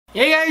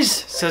Hey guys!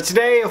 So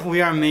today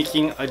we are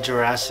making a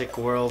Jurassic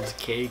World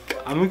cake.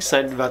 I'm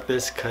excited about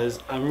this because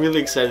I'm really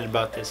excited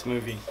about this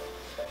movie.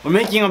 We're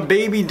making a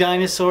baby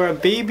dinosaur, a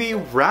baby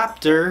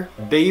raptor,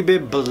 baby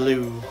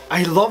blue.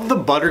 I love the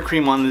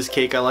buttercream on this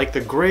cake. I like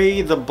the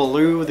gray, the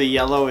blue, the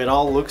yellow. It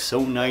all looks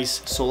so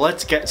nice. So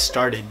let's get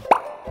started.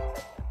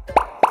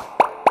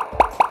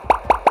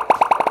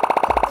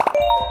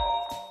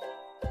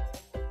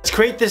 To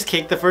create this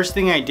cake, the first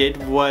thing I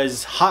did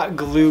was hot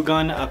glue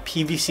gun a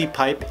PVC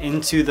pipe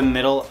into the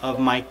middle of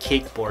my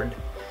cake board.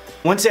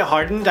 Once it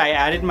hardened, I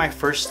added my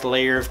first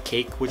layer of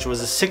cake, which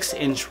was a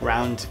 6-inch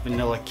round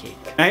vanilla cake.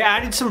 I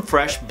added some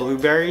fresh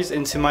blueberries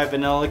into my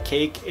vanilla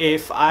cake.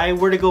 If I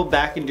were to go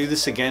back and do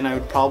this again, I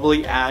would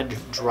probably add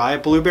dry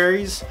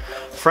blueberries.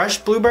 Fresh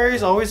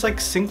blueberries always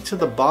like sink to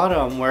the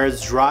bottom,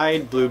 whereas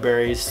dried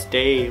blueberries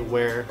stay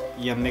where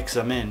you mix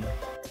them in.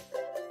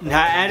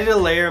 Now I added a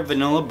layer of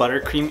vanilla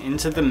buttercream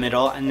into the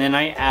middle, and then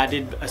I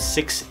added a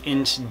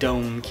 6-inch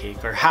dome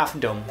cake or half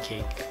dome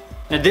cake.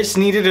 Now this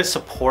needed a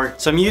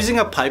support, so I'm using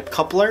a pipe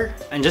coupler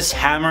and just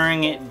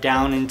hammering it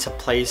down into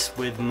place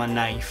with my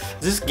knife.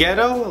 Is this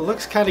ghetto? It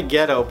looks kind of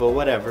ghetto, but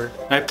whatever.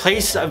 And I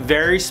placed a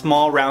very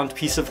small round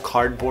piece of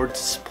cardboard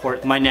to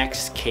support my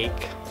next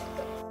cake.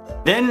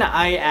 Then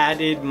I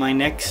added my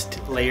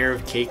next layer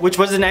of cake, which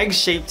was an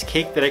egg-shaped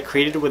cake that I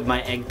created with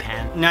my egg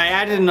pan. Now I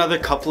added another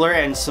coupler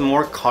and some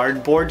more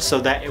cardboard so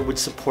that it would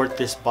support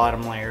this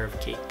bottom layer of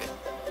cake.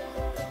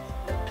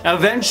 Now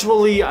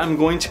eventually I'm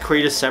going to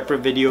create a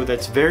separate video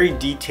that's very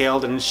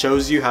detailed and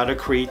shows you how to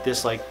create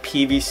this like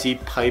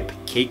PVC pipe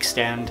cake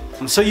stand.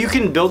 So you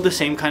can build the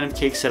same kind of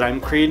cakes that I'm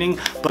creating,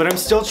 but I'm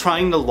still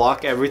trying to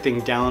lock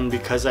everything down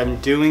because I'm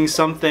doing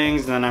some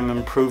things and then I'm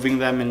improving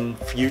them in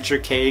future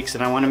cakes,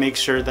 and I want to make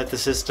sure that the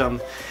system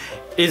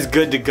is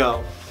good to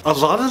go. A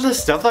lot of the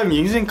stuff I'm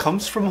using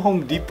comes from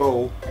Home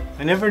Depot.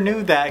 I never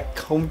knew that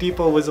Home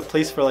Depot was a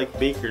place for like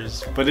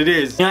bakers, but it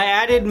is. Now I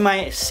added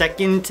my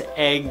second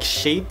egg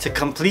shape to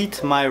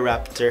complete my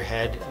raptor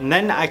head, and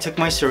then I took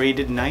my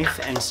serrated knife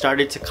and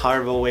started to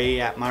carve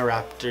away at my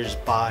raptor's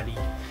body.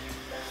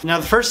 Now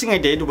the first thing I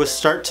did was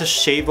start to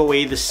shave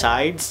away the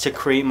sides to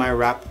create my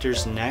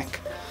raptor's neck,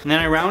 and then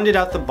I rounded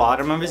out the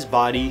bottom of his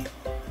body,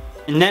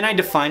 and then I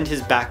defined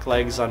his back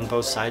legs on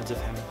both sides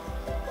of him.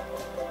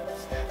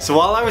 So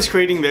while I was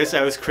creating this,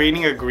 I was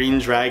creating a green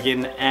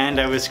dragon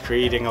and I was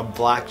creating a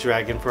black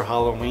dragon for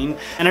Halloween.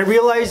 And I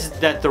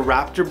realized that the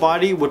raptor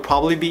body would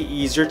probably be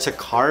easier to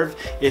carve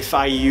if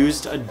I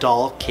used a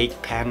doll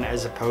cake pan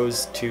as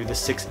opposed to the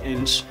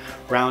 6-inch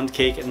round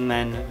cake and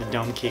then the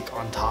dome cake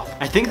on top.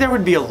 I think there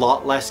would be a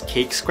lot less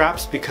cake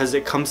scraps because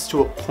it comes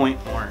to a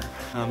point more.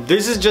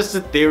 This is just a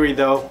theory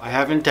though. I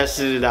haven't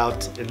tested it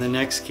out. In the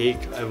next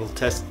cake, I will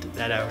test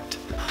that out.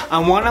 I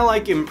want to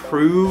like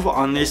improve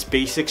on this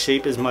basic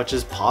shape as much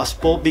as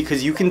possible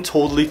because you can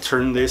totally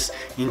turn this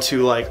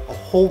into like a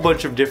whole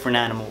bunch of different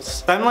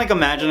animals. I'm like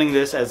imagining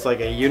this as like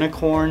a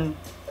unicorn,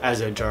 as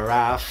a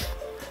giraffe.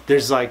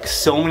 There's like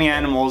so many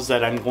animals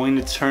that I'm going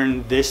to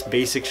turn this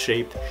basic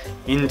shape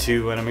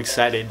into, and I'm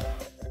excited.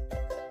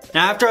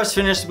 Now after I was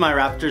finished with my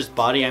raptor's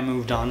body, I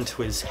moved on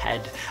to his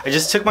head. I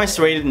just took my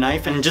serrated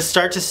knife and just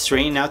started to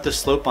straighten out the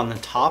slope on the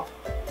top.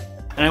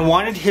 And I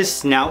wanted his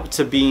snout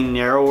to be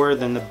narrower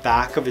than the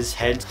back of his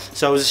head,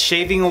 so I was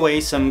shaving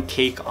away some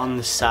cake on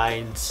the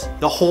sides.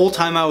 The whole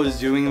time I was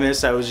doing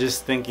this, I was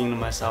just thinking to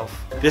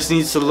myself, this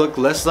needs to look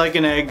less like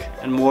an egg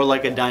and more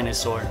like a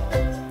dinosaur.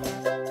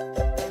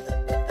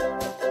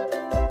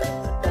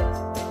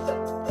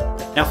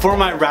 Now for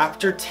my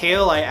raptor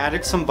tail, I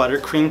added some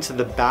buttercream to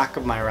the back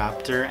of my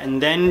raptor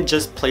and then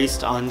just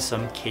placed on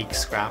some cake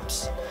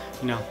scraps.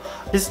 You know,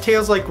 his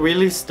tail's like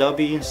really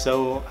stubby,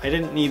 so I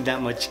didn't need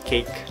that much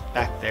cake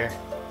back there.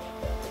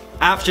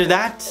 After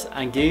that,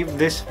 I gave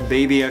this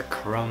baby a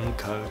crumb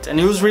coat. And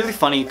it was really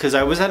funny because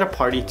I was at a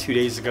party 2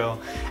 days ago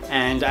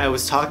and I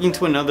was talking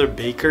to another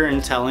baker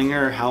and telling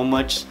her how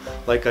much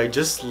like I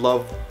just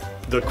love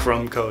the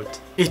crumb coat.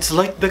 It's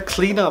like the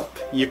cleanup.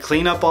 You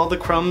clean up all the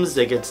crumbs,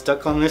 they get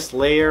stuck on this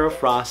layer of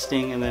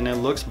frosting, and then it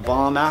looks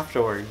bomb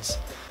afterwards.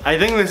 I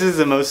think this is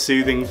the most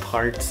soothing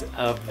part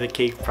of the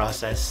cake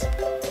process.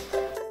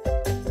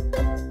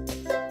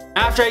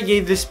 After I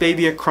gave this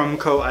baby a crumb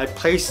coat, I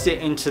placed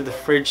it into the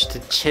fridge to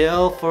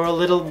chill for a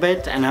little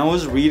bit, and I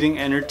was reading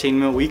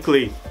Entertainment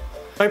Weekly.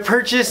 I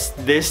purchased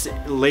this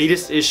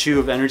latest issue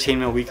of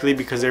Entertainment Weekly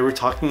because they were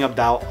talking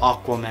about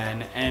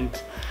Aquaman, and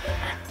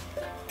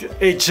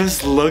it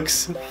just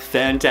looks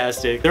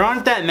fantastic. There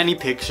aren't that many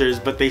pictures,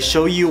 but they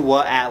show you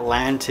what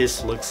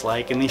Atlantis looks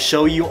like, and they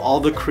show you all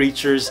the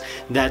creatures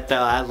that the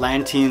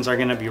Atlanteans are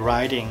gonna be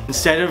riding.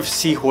 Instead of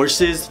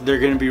seahorses, they're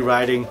gonna be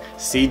riding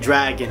sea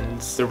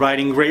dragons. They're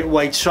riding great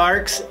white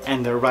sharks,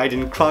 and they're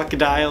riding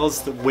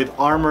crocodiles with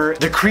armor.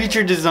 The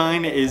creature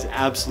design is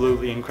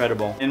absolutely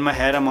incredible. In my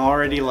head, I'm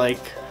already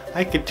like,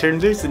 I could turn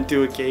this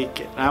into a cake,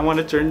 and I want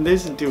to turn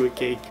this into a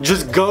cake.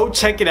 Just go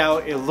check it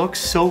out, it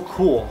looks so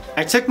cool.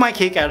 I took my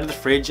cake out of the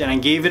fridge and I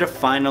gave it a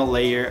final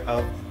layer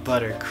of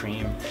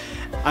buttercream.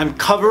 I'm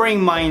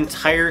covering my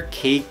entire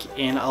cake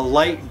in a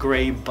light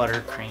gray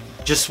buttercream.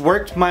 Just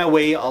worked my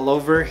way all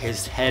over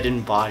his head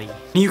and body.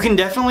 You can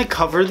definitely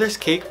cover this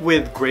cake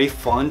with gray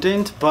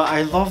fondant, but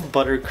I love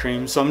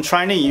buttercream, so I'm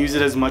trying to use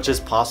it as much as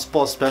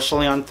possible,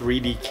 especially on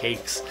 3D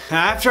cakes.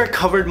 Now, after I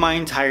covered my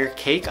entire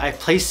cake, I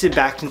placed it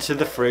back into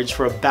the fridge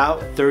for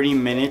about 30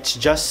 minutes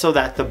just so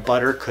that the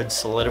butter could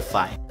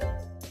solidify.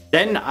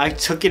 Then I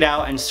took it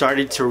out and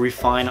started to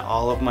refine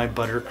all of my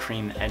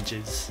buttercream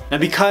edges. Now,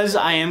 because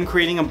I am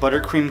creating a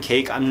buttercream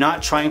cake, I'm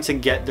not trying to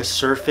get the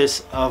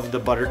surface of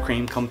the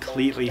buttercream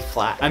completely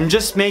flat. I'm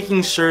just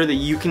making sure that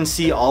you can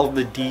see all of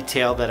the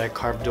detail that I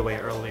carved away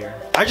earlier.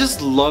 I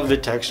just love the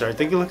texture. I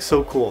think it looks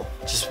so cool.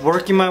 Just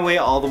working my way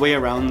all the way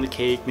around the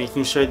cake,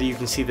 making sure that you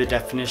can see the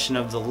definition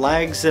of the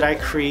legs that I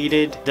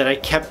created, that I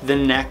kept the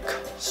neck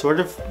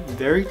sort of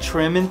very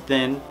trim and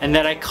thin, and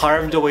that I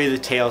carved away the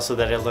tail so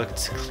that it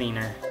looked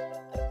cleaner.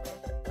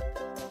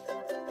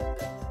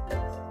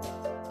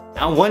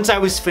 And once I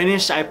was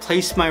finished, I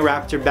placed my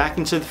Raptor back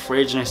into the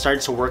fridge and I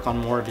started to work on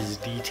more of his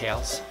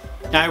details.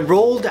 Now, I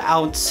rolled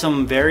out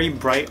some very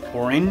bright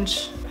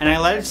orange and I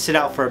let it sit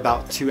out for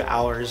about 2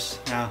 hours.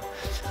 Now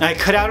I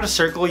cut out a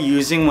circle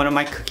using one of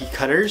my cookie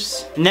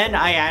cutters, and then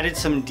I added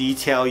some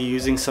detail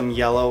using some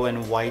yellow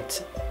and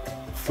white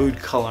food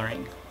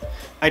coloring.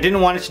 I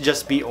didn't want it to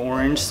just be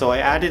orange, so I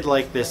added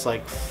like this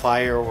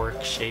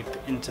firework shape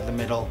into the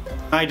middle.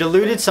 I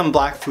diluted some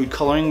black food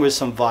coloring with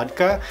some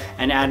vodka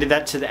and added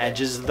that to the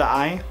edges of the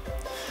eye.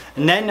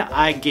 And then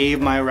I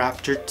gave my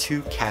Raptor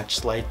 2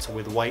 catch lights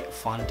with white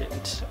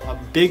fondant. A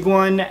big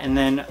one and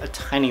then a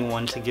tiny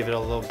one to give it a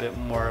little bit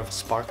more of a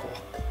sparkle.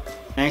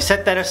 And I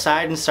set that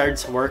aside and started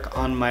to work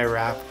on my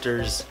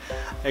Raptor's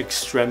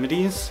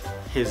extremities,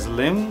 his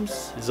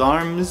limbs, his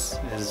arms,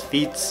 his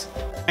feet.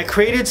 I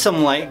created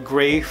some light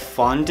gray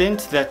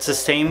fondant that's the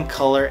same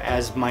color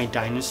as my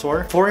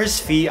dinosaur. For his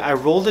feet, I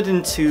rolled it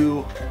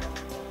into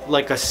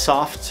like a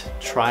soft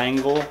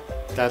triangle.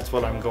 That's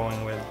what I'm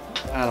going with.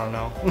 I don't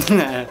know.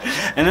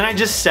 And then I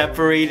just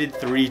separated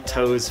 3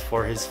 toes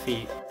for his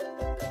feet.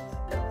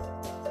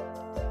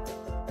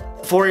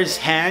 For his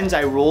hands,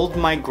 I rolled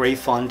my gray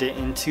fondant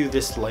into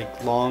this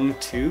long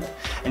tube,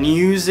 and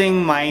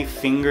using my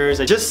fingers,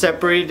 I just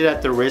separated it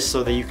at the wrist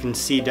so that you can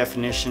see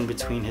definition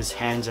between his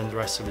hands and the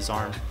rest of his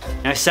arm.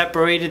 And I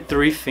separated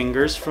 3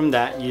 fingers from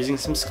that using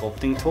some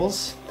sculpting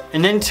tools.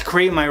 And then to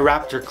create my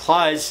Raptor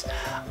claws,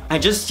 I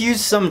just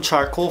used some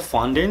charcoal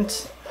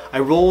fondant. I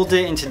rolled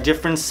it into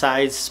different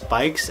size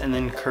spikes and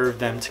then curved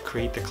them to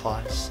create the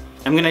claws.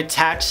 I'm gonna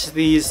attach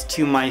these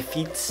to my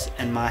feet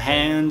and my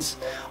hands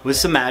with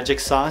some magic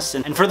sauce,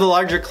 and for the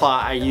larger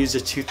claw I used a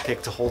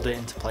toothpick to hold it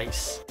into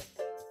place.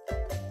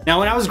 Now,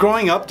 when I was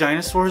growing up,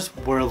 dinosaurs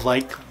were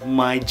like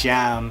my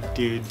jam,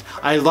 dude.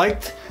 I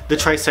liked the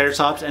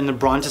Triceratops and the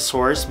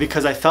Brontosaurus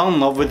because I fell in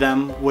love with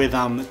them with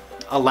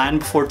A Land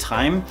Before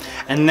Time,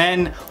 and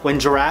then when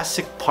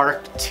Jurassic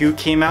Park 2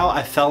 came out,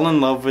 I fell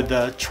in love with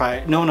the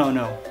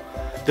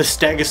the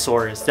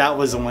Stegosaurus. That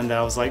was the one that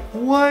I was like,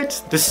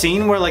 what? The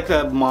scene where like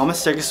the mama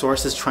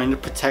Stegosaurus is trying to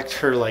protect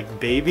her like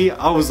baby,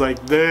 I was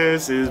like,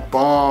 this is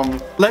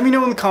bomb. Let me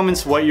know in the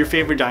comments what your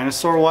favorite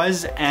dinosaur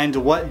was and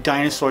what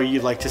dinosaur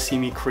you'd like to see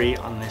me create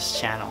on this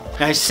channel.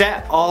 And I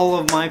set all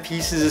of my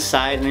pieces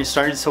aside and I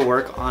started to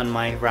work on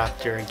my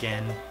Raptor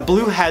again.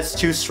 Blue has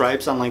 2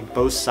 stripes on like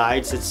both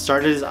sides. It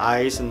started his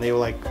eyes and they will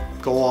like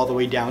go all the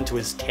way down to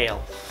his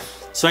tail.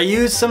 So I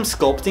used some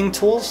sculpting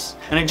tools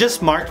and I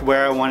just marked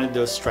where I wanted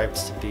those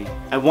stripes to be.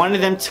 I wanted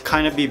them to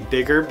kind of be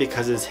bigger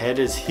because his head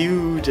is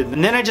huge,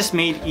 and then I just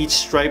made each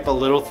stripe a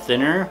little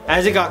thinner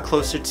as it got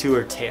closer to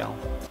her tail.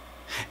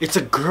 It's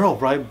a girl,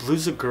 right?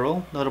 Blue's a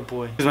girl, not a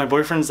boy. Because my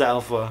boyfriend's the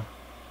alpha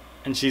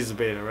and she's the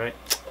beta, right?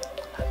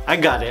 I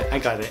got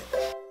it.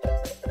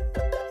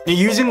 Now,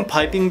 using a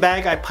piping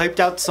bag, I piped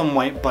out some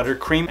white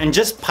buttercream and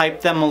just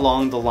piped them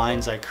along the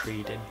lines I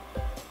created.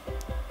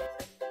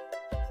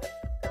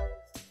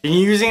 And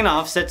using an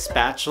offset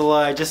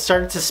spatula, I just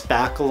started to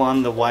spackle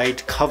on the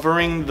white,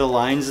 covering the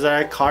lines that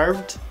I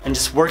carved, and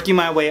just working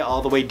my way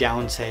all the way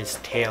down to his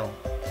tail.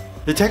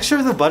 The texture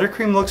of the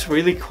buttercream looks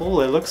really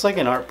cool. It looks like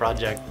an art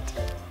project.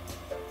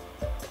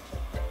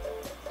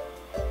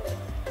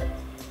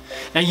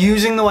 Now,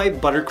 using the white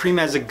buttercream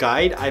as a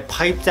guide, I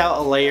piped out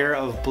a layer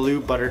of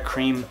blue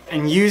buttercream,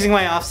 and using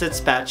my offset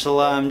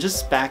spatula, I'm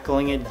just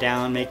spackling it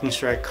down, making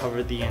sure I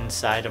cover the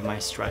inside of my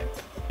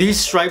stripe. These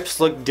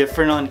stripes look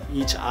different on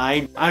each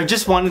eye. I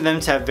just wanted them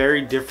to have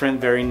very different,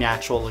 very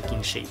natural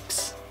looking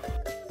shapes.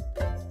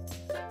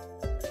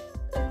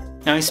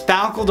 Now, I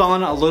spackled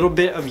on a little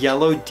bit of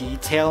yellow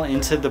detail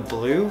into the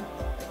blue.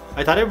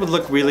 I thought it would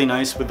look really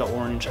nice with the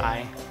orange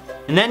eye.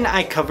 And then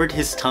I covered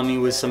his tummy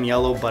with some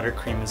yellow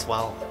buttercream as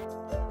well.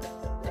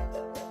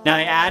 Now,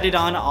 I added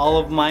on all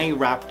of my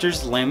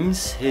Raptor's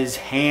limbs, his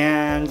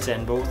hands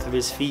and both of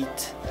his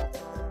feet.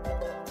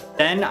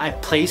 Then I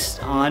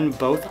placed on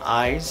both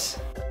eyes.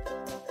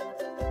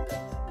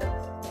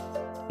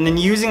 And then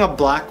using a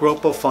black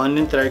rope of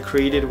fondant that I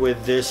created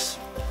with this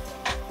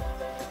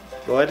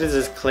what is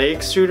this, clay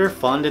extruder?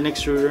 Fondant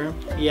extruder?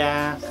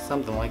 Yeah,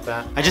 something like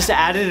that. I just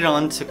added it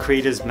on to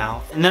create his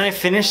mouth. And then I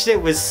finished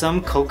it with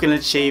some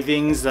coconut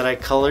shavings that I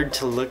colored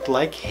to look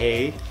like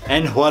hay.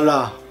 And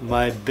voila,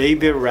 my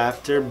baby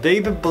raptor,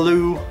 baby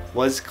blue,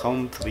 was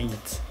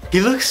complete.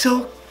 He looks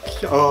so,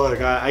 oh my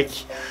god,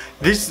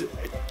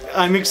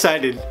 I'm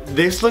excited.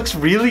 This looks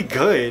really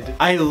good.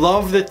 I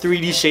love the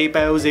 3D shape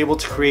I was able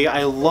to create.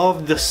 I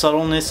love the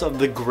subtleness of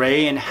the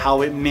gray and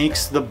how it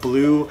makes the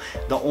blue,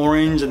 the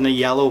orange, and the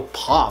yellow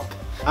pop.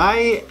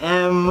 I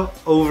am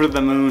over the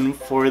moon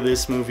for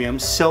this movie. I'm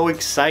so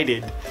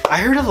excited. I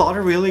heard a lot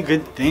of really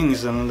good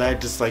things and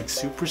that just like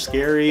super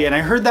scary, and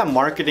I heard that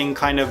marketing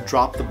kind of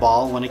dropped the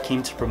ball when it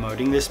came to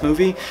promoting this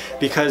movie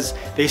because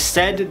they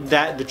said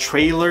that the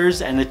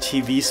trailers and the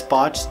TV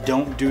spots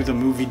don't do the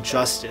movie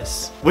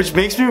justice, which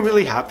makes me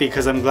really happy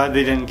because I'm glad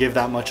they didn't give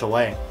that much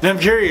away. Now I'm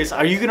curious,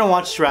 are you gonna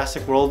watch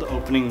Jurassic World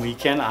opening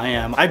weekend? I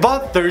am. I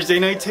bought Thursday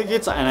night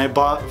tickets and I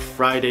bought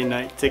Friday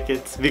night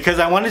tickets because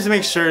I wanted to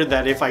make sure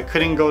that if I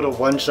couldn't go to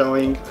one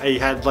showing, I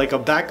had like a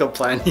backup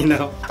plan, you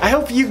know. I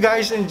hope you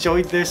guys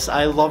enjoyed this.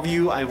 I love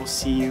you. I will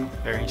see you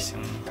very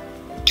soon.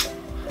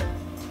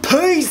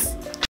 Peace!